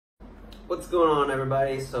What's going on,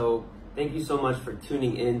 everybody? So thank you so much for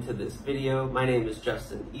tuning in to this video. My name is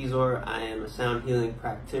Justin Ezor. I am a sound healing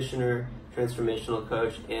practitioner, transformational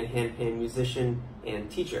coach, and handpan musician and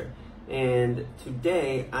teacher. And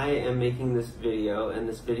today I am making this video and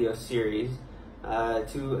this video series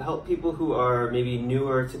to help people who are maybe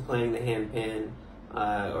newer to playing the handpan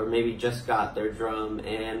or maybe just got their drum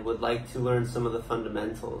and would like to learn some of the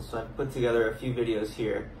fundamentals. So I've put together a few videos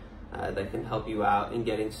here that can help you out in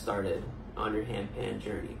getting started on your handpan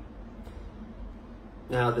journey.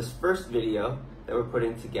 Now, this first video that we're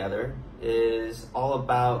putting together is all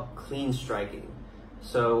about clean striking.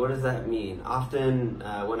 So what does that mean? Often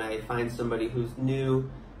when I find somebody who's new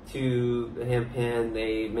to the handpan,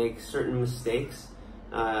 they make certain mistakes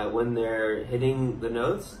when they're hitting the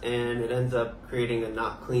notes, and it ends up creating a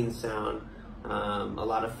not clean sound, a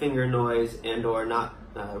lot of finger noise, and or not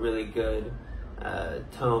really good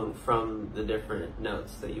tone from the different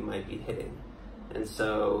notes that you might be hitting. And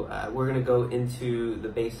so we're going to go into the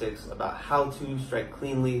basics about how to strike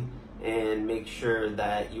cleanly and make sure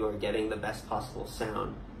that you are getting the best possible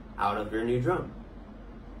sound out of your new drum.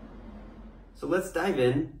 So let's dive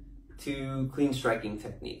in to clean striking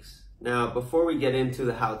techniques. Now, before we get into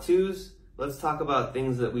the how-tos, let's talk about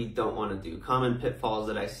things that we don't want to do, common pitfalls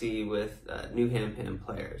that I see with new handpan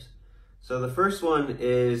players. So the first one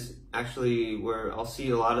is actually where I'll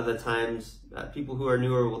see a lot of the times people who are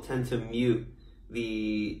newer will tend to mute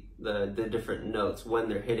the different notes when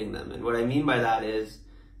they're hitting them. And what I mean by that is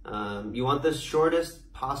you want the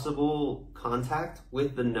shortest possible contact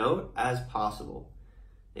with the note as possible.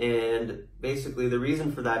 And basically the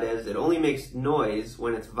reason for that is it only makes noise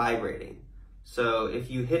when it's vibrating. So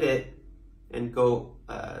if you hit it and go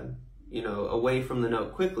away from the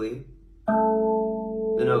note quickly,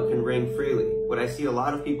 the note can ring freely. What I see a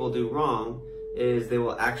lot of people do wrong is they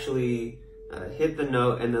will actually hit the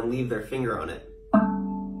note and then leave their finger on it.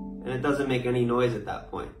 And it doesn't make any noise at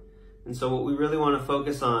that point. And so what we really want to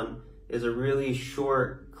focus on is a really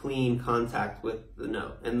short, clean contact with the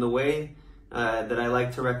note. And the way that I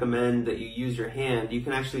like to recommend that you use your hand, you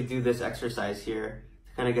can actually do this exercise here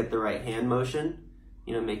to kind of get the right hand motion,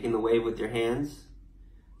 making the wave with your hands.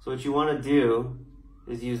 So what you want to do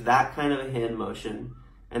is use that kind of a hand motion.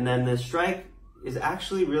 And then the strike is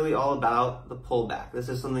actually really all about the pullback. This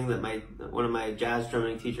is something that one of my jazz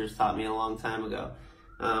drumming teachers taught me a long time ago.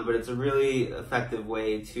 But it's a really effective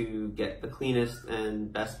way to get the cleanest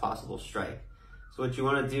and best possible strike. So what you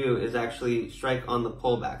want to do is actually strike on the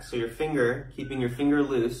pullback. So your finger, keeping your finger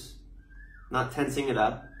loose, not tensing it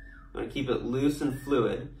up. You want to keep it loose and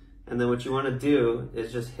fluid. And then what you want to do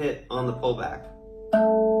is just hit on the pullback.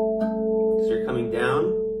 So you're coming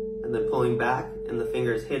down and then pulling back, and the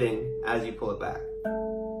finger is hitting as you pull it back.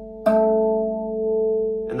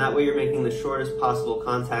 And that way you're making the shortest possible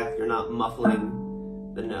contact. You're not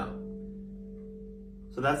muffling the note.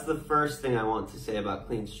 So that's the first thing I want to say about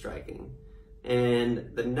clean striking.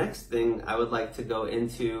 And the next thing I would like to go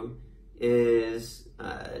into is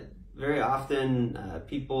very often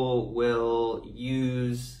people will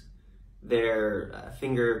use their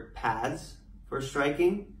finger pads for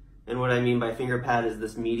striking. And what I mean by finger pad is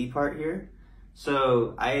this meaty part here.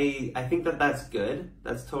 So I think that that's good.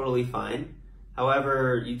 That's totally fine.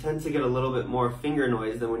 However, you tend to get a little bit more finger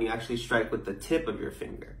noise than when you actually strike with the tip of your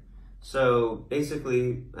finger. So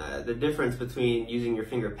basically, the difference between using your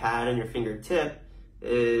finger pad and your fingertip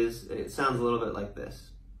is it sounds a little bit like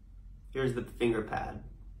this. Here's the finger pad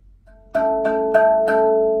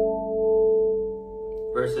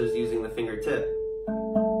versus using the fingertip.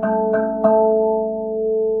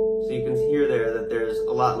 So you can hear there that there's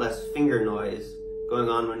a lot less finger noise going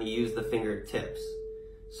on when you use the fingertips.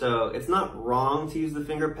 So it's not wrong to use the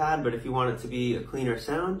finger pad, but if you want it to be a cleaner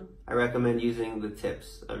sound, I recommend using the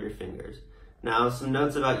tips of your fingers. Now, some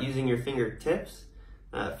notes about using your fingertips.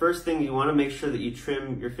 First thing, you want to make sure that you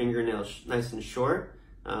trim your fingernails nice and short,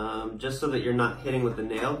 just so that you're not hitting with the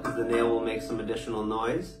nail, because the nail will make some additional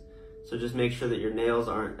noise. So just make sure that your nails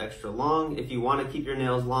aren't extra long. If you want to keep your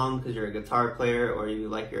nails long because you're a guitar player or you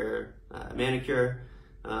like your manicure,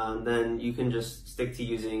 then you can just stick to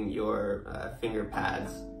using your finger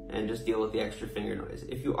pads and just deal with the extra finger noise.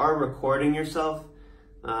 If you are recording yourself,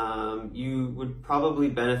 you would probably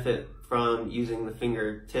benefit from using the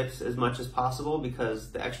fingertips as much as possible,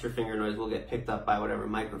 because the extra finger noise will get picked up by whatever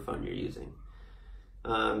microphone you're using.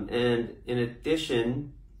 And in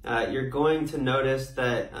addition, you're going to notice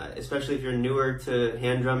that, especially if you're newer to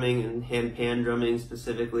hand drumming and handpan drumming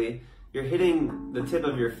specifically, you're hitting the tip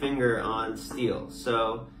of your finger on steel.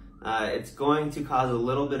 So it's going to cause a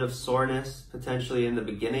little bit of soreness potentially in the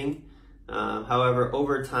beginning. However,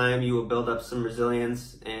 over time, you will build up some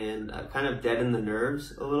resilience and kind of deaden the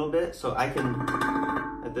nerves a little bit. So I can,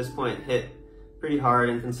 at this point, hit pretty hard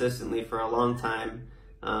and consistently for a long time,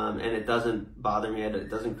 and it doesn't bother me. It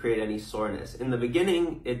doesn't create any soreness. In the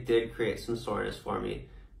beginning, it did create some soreness for me,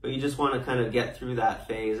 but you just want to kind of get through that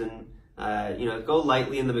phase and go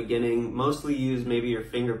lightly in the beginning. Mostly use maybe your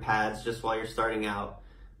finger pads just while you're starting out.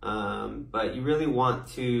 But you really want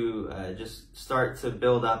to just start to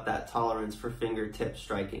build up that tolerance for fingertip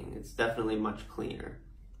striking. It's definitely much cleaner.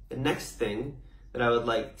 The next thing that I would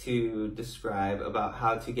like to describe about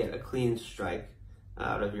how to get a clean strike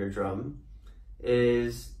out of your drum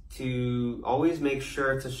is to always make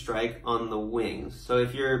sure to strike on the wings. So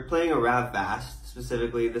if you're playing a RAV Vast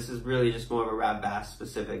specifically, this is really just more of a RAV Vast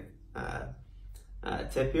specific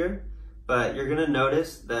tip here. But you're gonna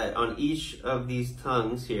notice that on each of these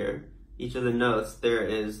tongues here, each of the notes, there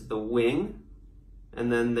is the wing,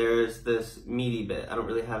 and then there's this meaty bit. I don't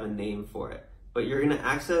really have a name for it. But you're gonna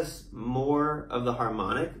access more of the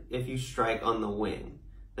harmonic if you strike on the wing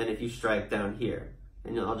than if you strike down here.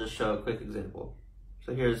 And I'll just show a quick example.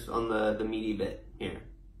 So here's on the meaty bit here.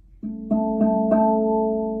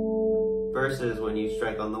 Versus when you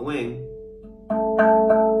strike on the wing.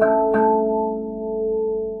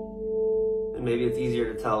 And maybe it's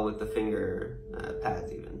easier to tell with the finger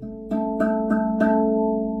pads even.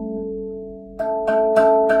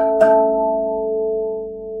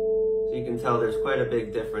 So you can tell there's quite a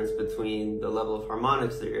big difference between the level of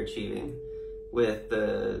harmonics that you're achieving with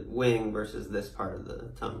the wing versus this part of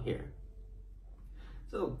the tongue here.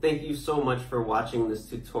 So thank you so much for watching this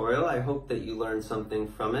tutorial. I hope that you learned something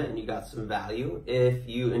from it and you got some value. If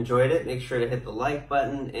you enjoyed it, make sure to hit the like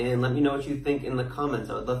button and let me know what you think in the comments.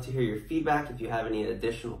 I would love to hear your feedback. If you have any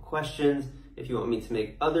additional questions, if you want me to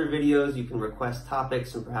make other videos, you can request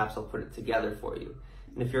topics and perhaps I'll put it together for you.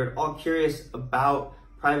 And if you're at all curious about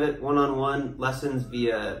private one-on-one lessons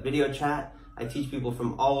via video chat, I teach people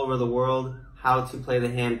from all over the world how to play the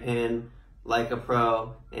handpan like a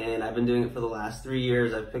pro, and I've been doing it for the last 3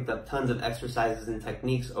 years. I've picked up tons of exercises and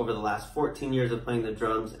techniques over the last 14 years of playing the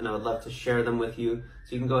drums, and I would love to share them with you.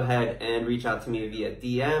 So you can go ahead and reach out to me via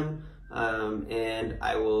DM, and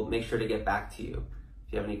I will make sure to get back to you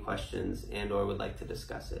if you have any questions and or would like to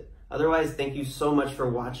discuss it. Otherwise, thank you so much for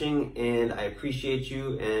watching, and I appreciate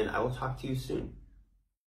you, and I will talk to you soon.